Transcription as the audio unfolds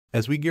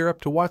As we gear up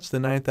to watch the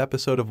 9th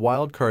episode of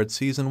Wildcard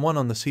Season 1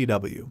 on the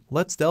CW,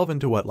 let's delve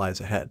into what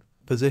lies ahead.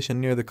 Positioned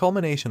near the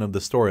culmination of the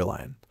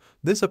storyline,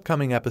 this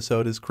upcoming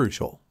episode is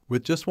crucial.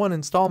 With just one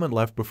installment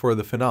left before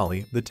the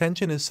finale, the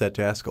tension is set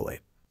to escalate.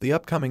 The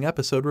upcoming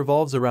episode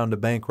revolves around a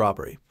bank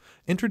robbery,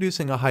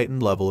 introducing a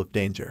heightened level of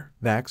danger.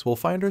 Max will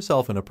find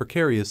herself in a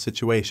precarious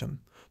situation,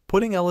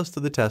 putting Ellis to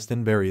the test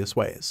in various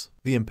ways.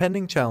 The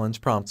impending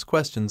challenge prompts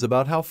questions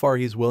about how far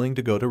he's willing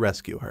to go to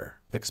rescue her.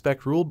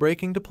 Expect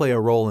rule-breaking to play a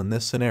role in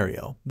this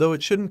scenario, though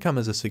it shouldn't come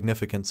as a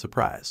significant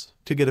surprise.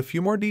 To get a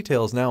few more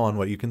details now on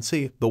what you can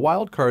see, the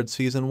Wildcard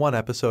Season 1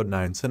 Episode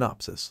 9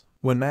 synopsis.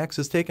 When Max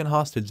is taken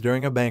hostage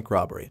during a bank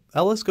robbery,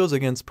 Ellis goes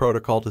against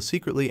protocol to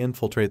secretly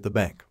infiltrate the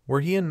bank,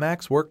 where he and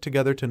Max work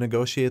together to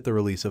negotiate the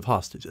release of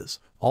hostages.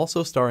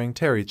 Also starring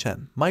Terry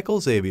Chen, Michael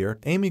Xavier,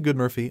 Amy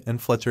Goodmurphy,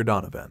 and Fletcher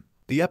Donovan.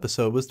 The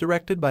episode was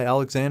directed by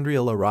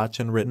Alexandria LaRoche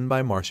and written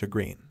by Marcia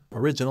Green.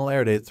 Original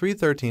airdate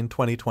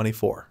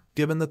 3/13/2024.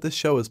 Given that this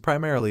show is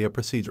primarily a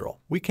procedural,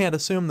 we can't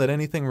assume that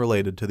anything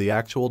related to the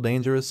actual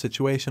dangerous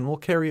situation will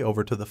carry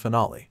over to the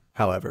finale.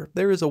 However,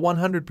 there is a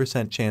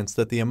 100% chance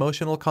that the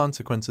emotional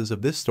consequences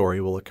of this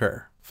story will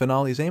occur.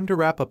 Finales aim to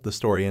wrap up the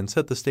story and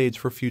set the stage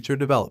for future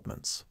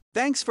developments.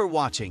 Thanks for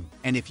watching,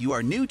 and if you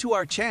are new to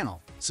our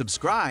channel,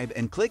 subscribe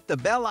and click the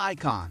bell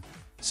icon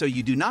so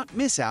you do not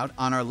miss out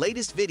on our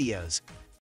latest videos.